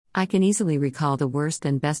I can easily recall the worst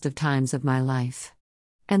and best of times of my life.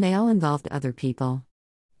 And they all involved other people.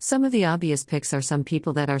 Some of the obvious picks are some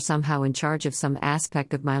people that are somehow in charge of some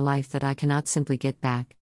aspect of my life that I cannot simply get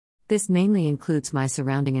back. This mainly includes my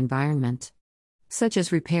surrounding environment, such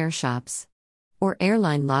as repair shops or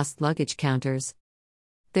airline lost luggage counters.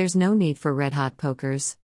 There's no need for red-hot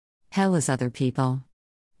pokers. Hell is other people.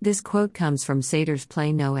 This quote comes from Sartre's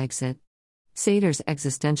play No Exit. Sartre's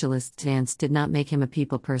existentialist stance did not make him a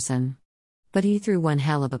people person. But he threw one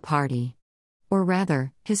hell of a party. Or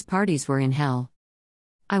rather, his parties were in hell.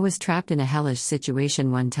 I was trapped in a hellish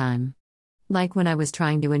situation one time. Like when I was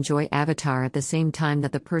trying to enjoy Avatar at the same time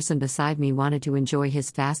that the person beside me wanted to enjoy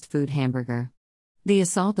his fast food hamburger. The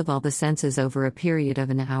assault of all the senses over a period of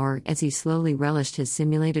an hour as he slowly relished his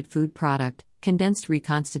simulated food product, condensed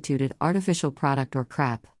reconstituted artificial product or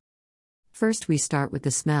crap. First we start with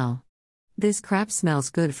the smell. This crap smells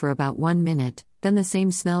good for about 1 minute, then the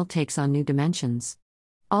same smell takes on new dimensions.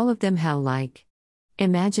 All of them hell-like.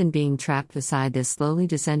 Imagine being trapped beside this slowly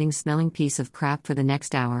descending smelling piece of crap for the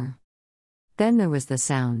next hour. Then there was the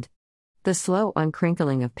sound. The slow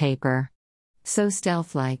uncrinkling of paper. So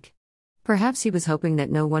stealth-like. Perhaps he was hoping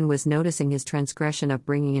that no one was noticing his transgression of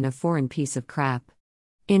bringing in a foreign piece of crap.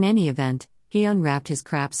 In any event, he unwrapped his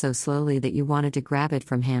crap so slowly that you wanted to grab it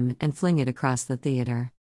from him and fling it across the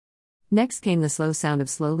theater. Next came the slow sound of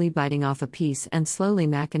slowly biting off a piece and slowly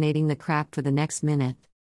machinating the crap for the next minute.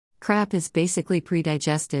 Crap is basically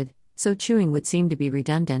pre-digested, so chewing would seem to be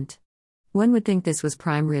redundant. One would think this was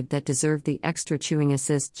prime rib that deserved the extra chewing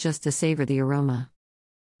assist just to savor the aroma.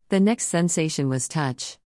 The next sensation was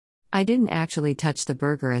touch. I didn't actually touch the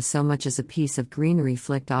burger as so much as a piece of greenery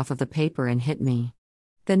flicked off of the paper and hit me.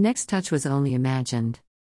 The next touch was only imagined.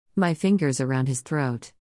 My fingers around his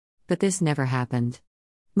throat. But this never happened.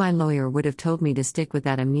 My lawyer would have told me to stick with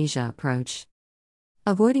that amnesia approach.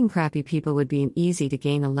 Avoiding crappy people would be easy to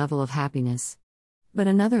gain a level of happiness. But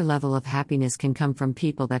another level of happiness can come from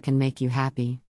people that can make you happy.